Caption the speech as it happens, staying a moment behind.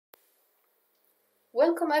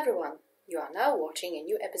Welcome everyone! You are now watching a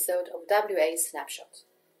new episode of WA Snapshot.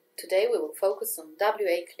 Today we will focus on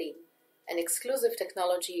WA Clean, an exclusive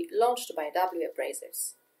technology launched by W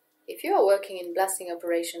Abrasives. If you are working in blasting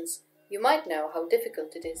operations, you might know how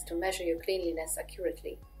difficult it is to measure your cleanliness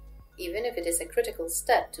accurately, even if it is a critical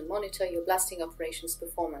step to monitor your blasting operations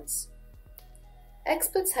performance.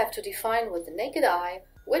 Experts have to define with the naked eye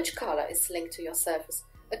which color is linked to your surface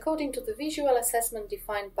according to the visual assessment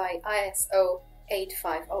defined by ISO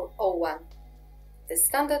 8501. The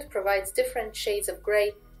standard provides different shades of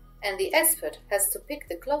grey, and the expert has to pick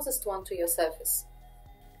the closest one to your surface.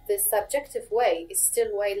 This subjective way is still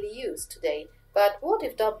widely used today, but what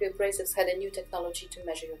if W Abrasives had a new technology to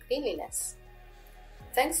measure your cleanliness?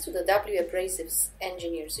 Thanks to the W Abrasives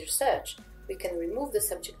engineers' research, we can remove the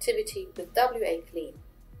subjectivity with WA Clean.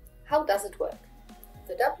 How does it work?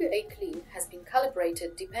 The WA Clean has been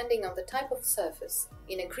calibrated depending on the type of surface,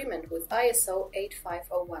 in agreement with ISO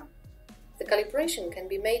 8501. The calibration can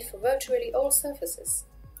be made for virtually all surfaces.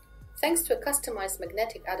 Thanks to a customized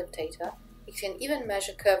magnetic adaptator, it can even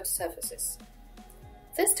measure curved surfaces.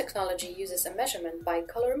 This technology uses a measurement by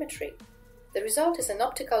colorimetry. The result is an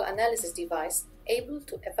optical analysis device able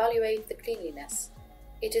to evaluate the cleanliness.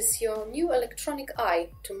 It is your new electronic eye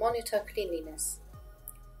to monitor cleanliness.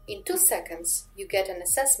 In 2 seconds, you get an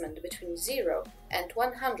assessment between 0 and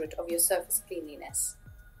 100 of your surface cleanliness.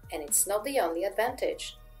 And it's not the only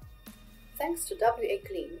advantage. Thanks to WA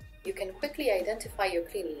Clean, you can quickly identify your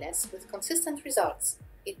cleanliness with consistent results.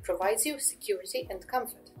 It provides you security and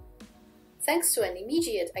comfort. Thanks to an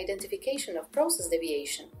immediate identification of process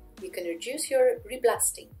deviation, you can reduce your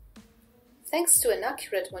reblasting. Thanks to an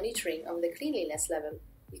accurate monitoring of the cleanliness level,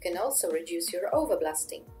 you can also reduce your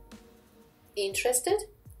overblasting. Interested?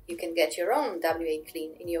 You can get your own WA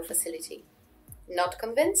Clean in your facility. Not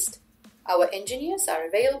convinced? Our engineers are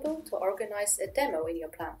available to organize a demo in your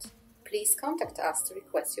plant. Please contact us to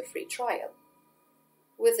request your free trial.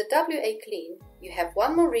 With the WA Clean, you have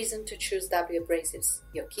one more reason to choose W Abrasives,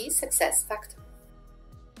 your key success factor.